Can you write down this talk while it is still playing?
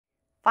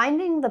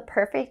Finding the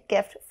perfect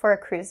gift for a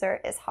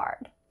cruiser is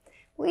hard.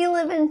 We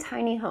live in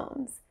tiny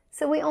homes,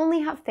 so we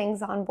only have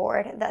things on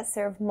board that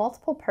serve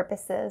multiple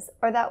purposes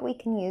or that we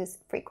can use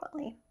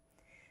frequently.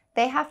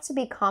 They have to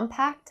be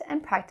compact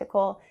and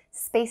practical,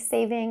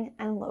 space-saving,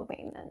 and low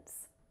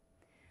maintenance.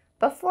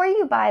 Before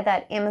you buy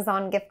that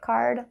Amazon gift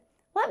card,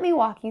 let me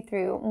walk you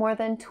through more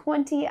than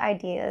 20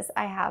 ideas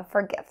I have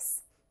for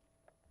gifts.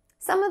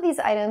 Some of these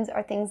items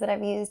are things that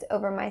I've used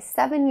over my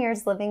 7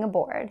 years living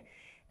aboard,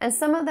 and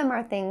some of them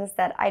are things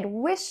that I'd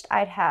wished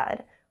I'd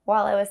had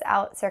while I was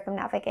out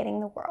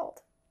circumnavigating the world.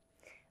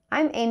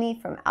 I'm Amy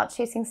from Out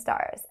Chasing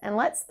Stars, and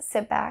let's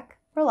sit back,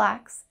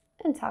 relax,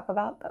 and talk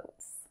about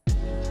boats.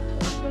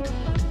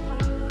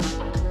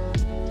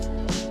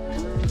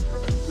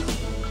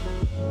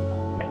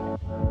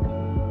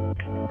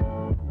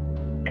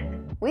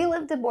 We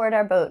lived aboard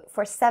our boat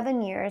for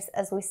 7 years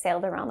as we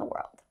sailed around the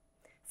world.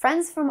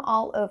 Friends from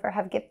all over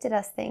have gifted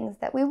us things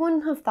that we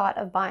wouldn't have thought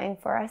of buying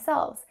for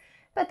ourselves,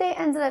 but they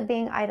ended up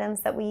being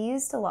items that we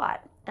used a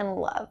lot and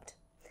loved.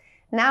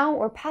 Now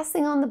we're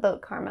passing on the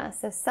boat karma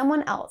so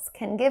someone else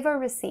can give or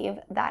receive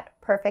that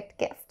perfect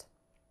gift.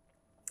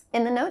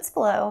 In the notes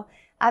below,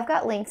 I've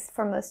got links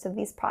for most of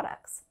these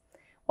products.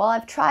 While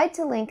I've tried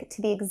to link to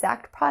the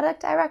exact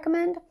product I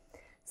recommend,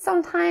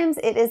 sometimes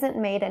it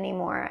isn't made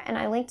anymore and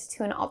I linked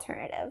to an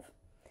alternative.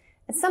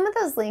 And some of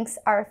those links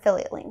are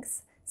affiliate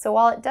links, so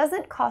while it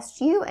doesn't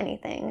cost you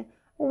anything,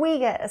 we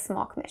get a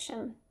small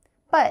commission.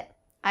 But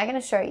I can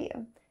assure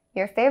you,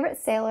 your favorite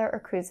sailor or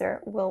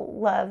cruiser will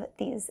love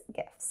these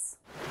gifts.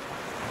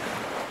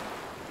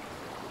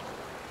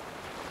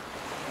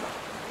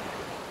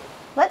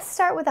 Let's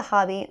start with a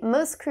hobby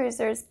most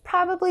cruisers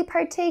probably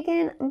partake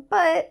in,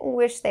 but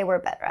wish they were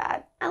better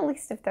at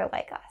least if they're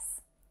like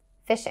us.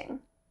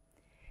 Fishing.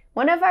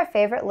 One of our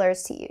favorite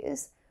lures to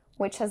use,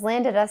 which has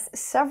landed us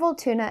several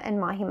tuna and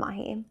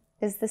mahi-mahi,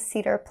 is the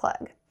cedar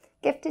plug,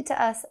 gifted to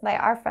us by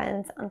our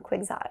friends on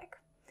Quixotic.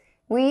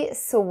 We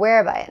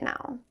swear by it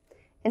now.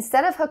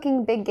 Instead of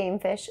hooking big game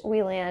fish,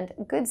 we land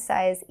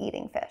good-sized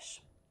eating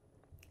fish.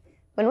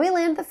 When we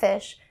land the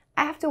fish,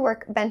 I have to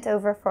work bent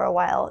over for a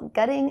while,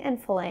 gutting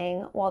and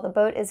filleting while the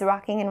boat is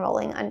rocking and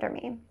rolling under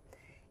me.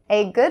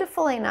 A good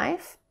fillet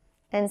knife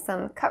and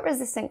some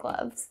cut-resistant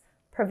gloves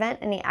prevent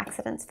any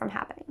accidents from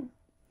happening.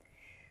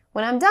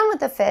 When I'm done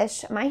with the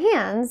fish, my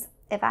hands,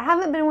 if I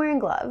haven't been wearing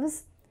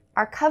gloves,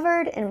 are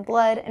covered in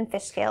blood and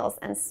fish scales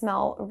and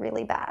smell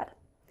really bad.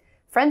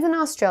 Friends in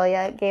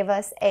Australia gave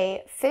us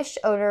a fish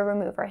odor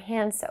remover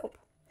hand soap.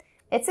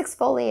 It's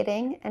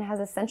exfoliating and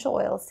has essential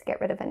oils to get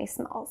rid of any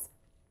smells.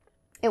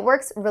 It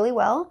works really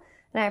well,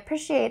 and I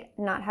appreciate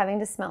not having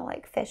to smell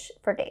like fish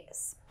for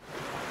days.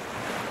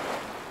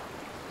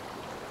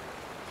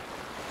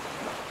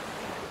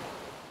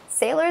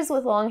 Sailors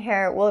with long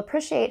hair will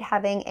appreciate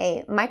having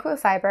a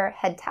microfiber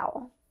head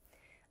towel.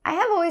 I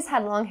have always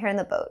had long hair in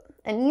the boat,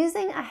 and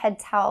using a head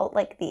towel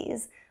like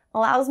these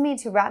allows me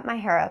to wrap my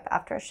hair up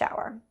after a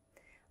shower.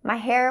 My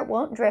hair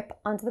won't drip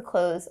onto the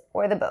clothes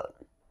or the boat.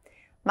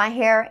 My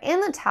hair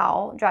and the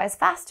towel dries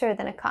faster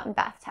than a cotton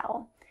bath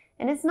towel,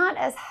 and it's not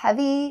as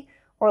heavy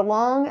or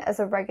long as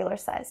a regular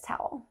size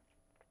towel.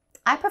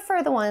 I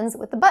prefer the ones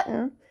with the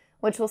button,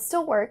 which will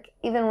still work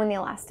even when the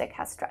elastic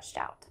has stretched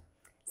out.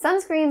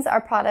 Sunscreens are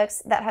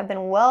products that have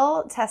been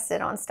well tested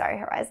on Starry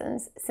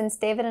Horizons since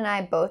David and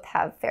I both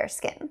have fair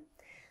skin.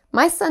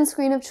 My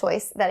sunscreen of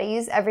choice that I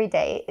use every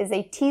day is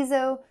a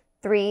Tizo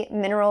 3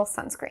 mineral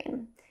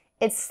sunscreen.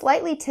 It's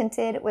slightly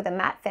tinted with a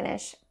matte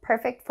finish,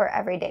 perfect for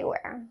everyday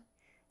wear.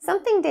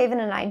 Something David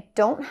and I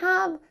don't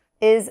have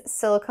is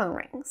silicone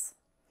rings.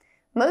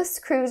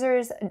 Most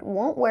cruisers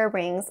won't wear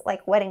rings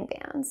like wedding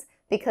bands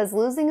because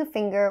losing a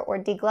finger or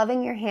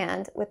degloving your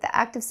hand with the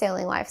active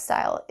sailing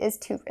lifestyle is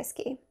too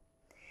risky.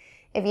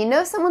 If you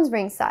know someone's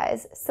ring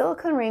size,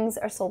 silicone rings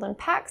are sold in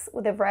packs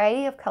with a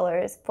variety of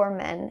colors for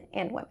men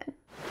and women.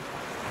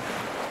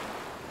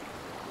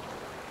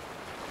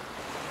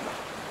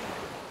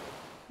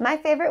 My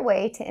favorite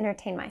way to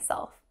entertain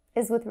myself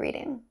is with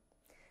reading.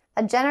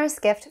 A generous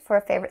gift for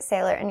a favorite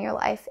sailor in your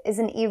life is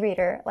an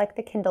e-reader like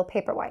the Kindle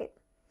Paperwhite.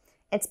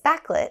 It's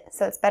backlit,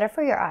 so it's better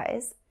for your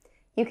eyes.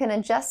 You can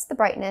adjust the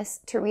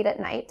brightness to read at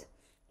night,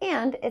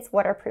 and it's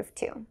waterproof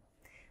too.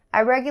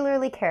 I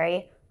regularly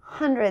carry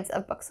hundreds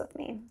of books with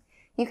me.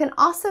 You can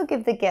also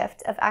give the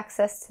gift of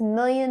access to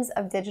millions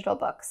of digital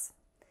books.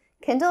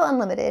 Kindle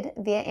Unlimited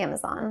via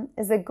Amazon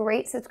is a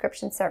great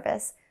subscription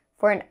service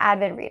for an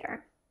avid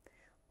reader.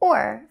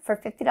 Or for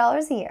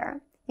 $50 a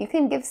year, you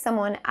can give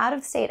someone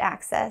out-of-state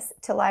access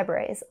to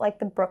libraries like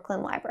the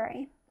Brooklyn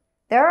Library.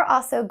 There are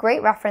also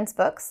great reference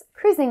books,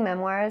 cruising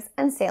memoirs,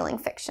 and sailing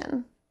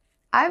fiction.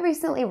 I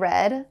recently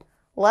read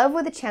Love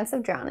with a Chance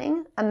of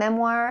Drowning, a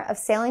memoir of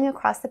sailing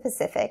across the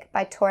Pacific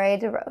by Torre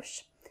de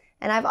Roche.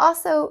 And I've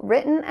also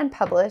written and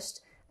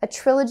published a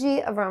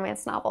trilogy of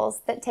romance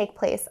novels that take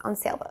place on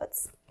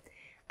sailboats.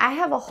 I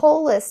have a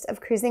whole list of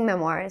cruising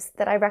memoirs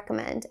that I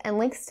recommend and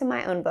links to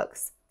my own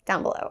books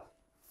down below.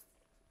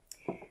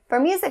 For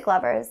music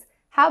lovers,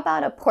 how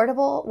about a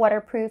portable,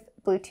 waterproof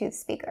Bluetooth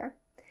speaker?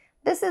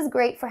 This is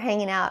great for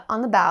hanging out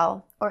on the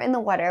bow or in the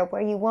water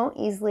where you won't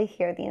easily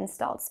hear the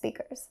installed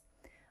speakers.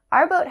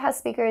 Our boat has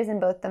speakers in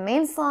both the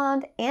main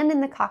salon and in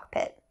the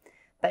cockpit,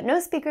 but no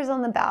speakers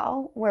on the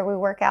bow where we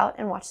work out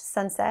and watch the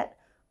sunset,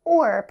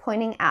 or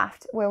pointing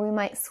aft where we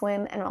might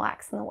swim and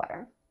relax in the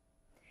water.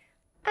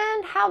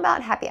 And how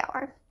about happy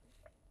hour?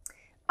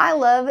 I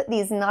love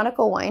these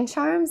nautical wine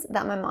charms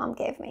that my mom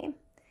gave me.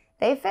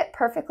 They fit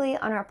perfectly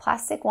on our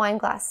plastic wine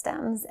glass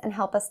stems and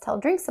help us tell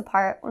drinks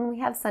apart when we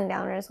have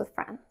sundowners with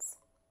friends.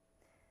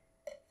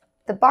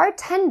 The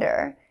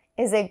bartender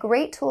is a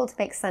great tool to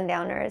make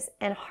sundowners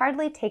and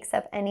hardly takes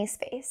up any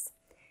space.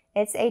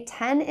 It's a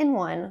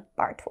 10-in-1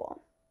 bar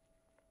tool.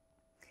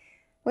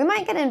 We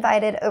might get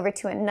invited over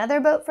to another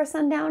boat for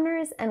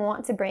sundowners and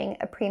want to bring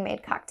a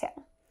pre-made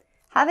cocktail.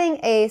 Having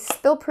a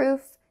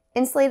spill-proof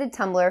insulated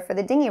tumbler for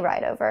the dinghy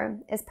ride over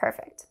is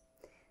perfect.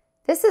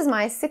 This is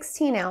my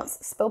 16-ounce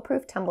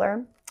spill-proof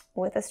tumbler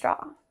with a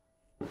straw.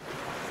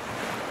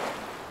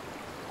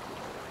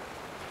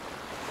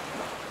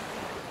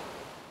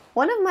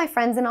 One of my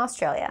friends in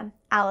Australia,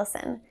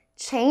 Allison,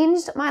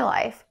 changed my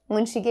life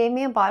when she gave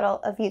me a bottle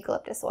of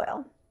eucalyptus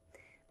oil.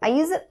 I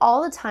use it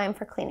all the time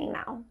for cleaning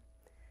now.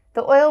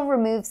 The oil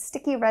removes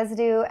sticky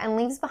residue and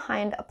leaves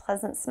behind a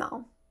pleasant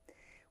smell.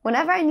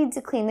 Whenever I need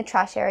to clean the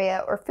trash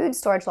area or food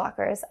storage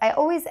lockers, I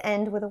always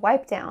end with a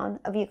wipe down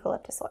of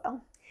eucalyptus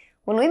oil.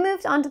 When we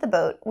moved onto the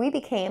boat, we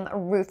became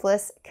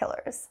ruthless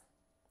killers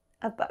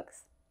of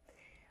bugs.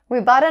 We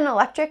bought an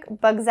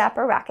electric bug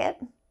zapper racket,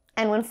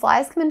 and when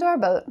flies come into our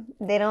boat,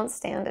 they don't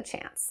stand a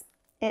chance.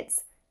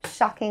 It's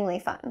shockingly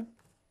fun.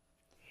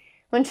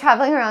 When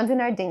traveling around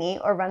in our dinghy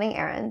or running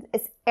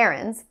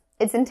errands,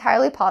 it's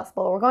entirely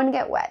possible we're going to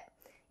get wet,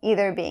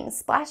 either being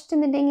splashed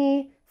in the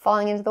dinghy,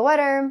 falling into the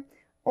water,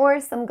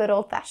 or some good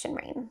old-fashioned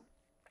rain.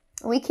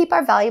 We keep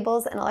our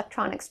valuables and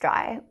electronics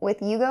dry with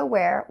Yugo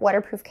Wear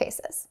waterproof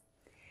cases.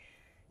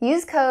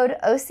 Use code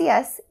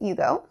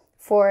OCSYUGO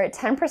for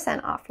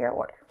 10% off your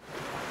order.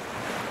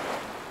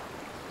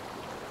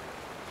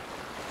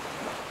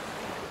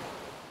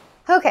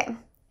 Okay,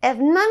 if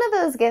none of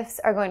those gifts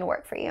are going to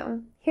work for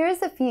you,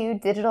 here's a few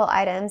digital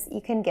items you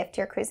can gift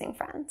your cruising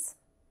friends.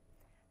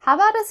 How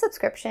about a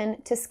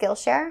subscription to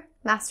Skillshare,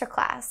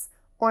 Masterclass,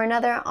 or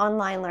another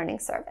online learning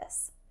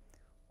service?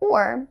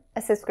 Or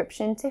a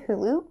subscription to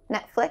Hulu,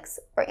 Netflix,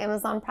 or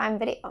Amazon Prime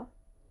Video.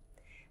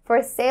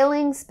 For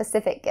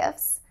sailing-specific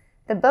gifts,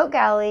 the Boat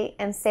Galley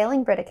and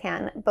Sailing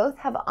Britacan both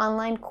have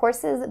online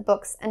courses,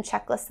 books, and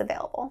checklists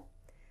available.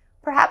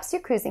 Perhaps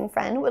your cruising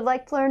friend would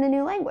like to learn a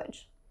new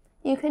language.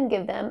 You can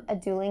give them a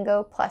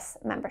Duolingo Plus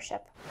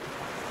membership.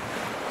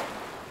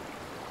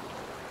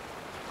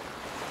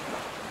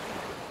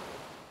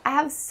 I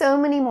have so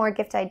many more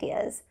gift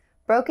ideas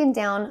broken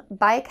down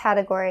by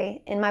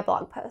category in my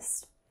blog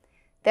post.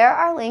 There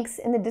are links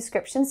in the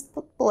descriptions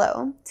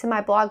below to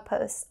my blog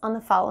posts on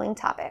the following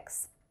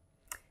topics: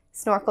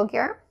 snorkel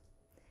gear,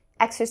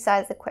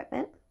 exercise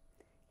equipment,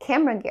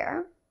 camera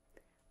gear,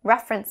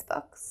 reference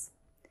books,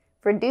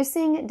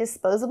 reducing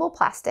disposable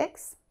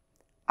plastics,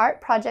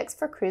 art projects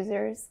for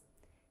cruisers,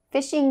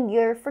 fishing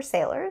gear for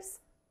sailors,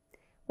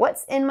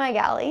 what's in my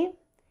galley,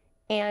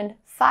 and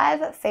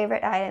 5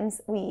 favorite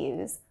items we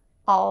use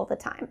all the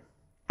time.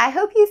 I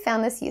hope you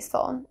found this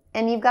useful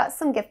and you've got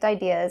some gift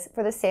ideas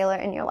for the sailor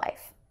in your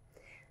life.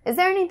 Is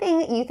there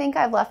anything you think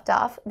I've left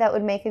off that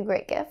would make a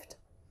great gift?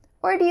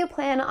 Or do you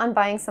plan on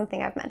buying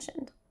something I've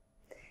mentioned?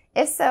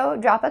 If so,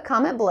 drop a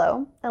comment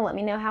below and let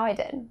me know how I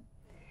did.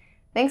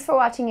 Thanks for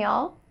watching,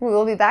 y'all. We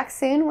will be back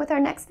soon with our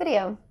next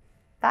video.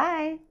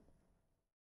 Bye!